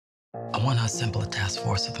I want to assemble a task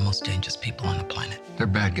force of the most dangerous people on the planet. They're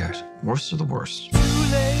bad guys. Worst of the worst. Open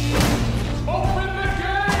the gate!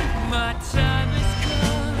 My time has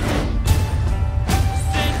come.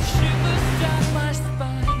 Send shivers down my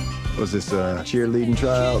spine. Was this cheerleading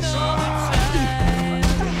trials?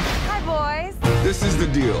 Hi, boys. This is the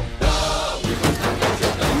deal.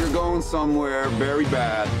 You're going somewhere very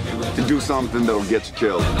bad to do something that'll get you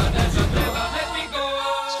killed. Let's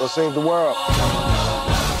go save the world.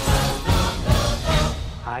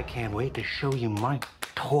 I can't wait to show you my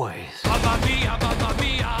toys.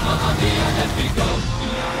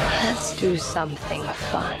 Let's do something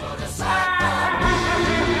fun.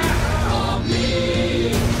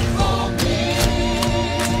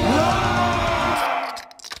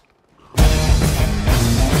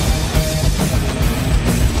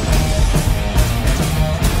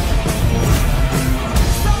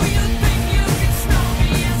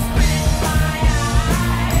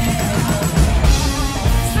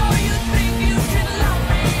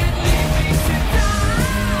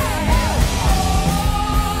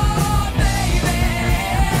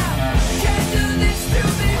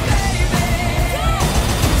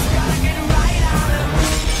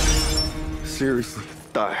 Seriously,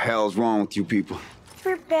 what the hell's wrong with you people?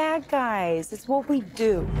 We're bad guys. It's what we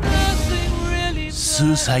do. ス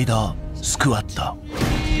ーサイドスクワット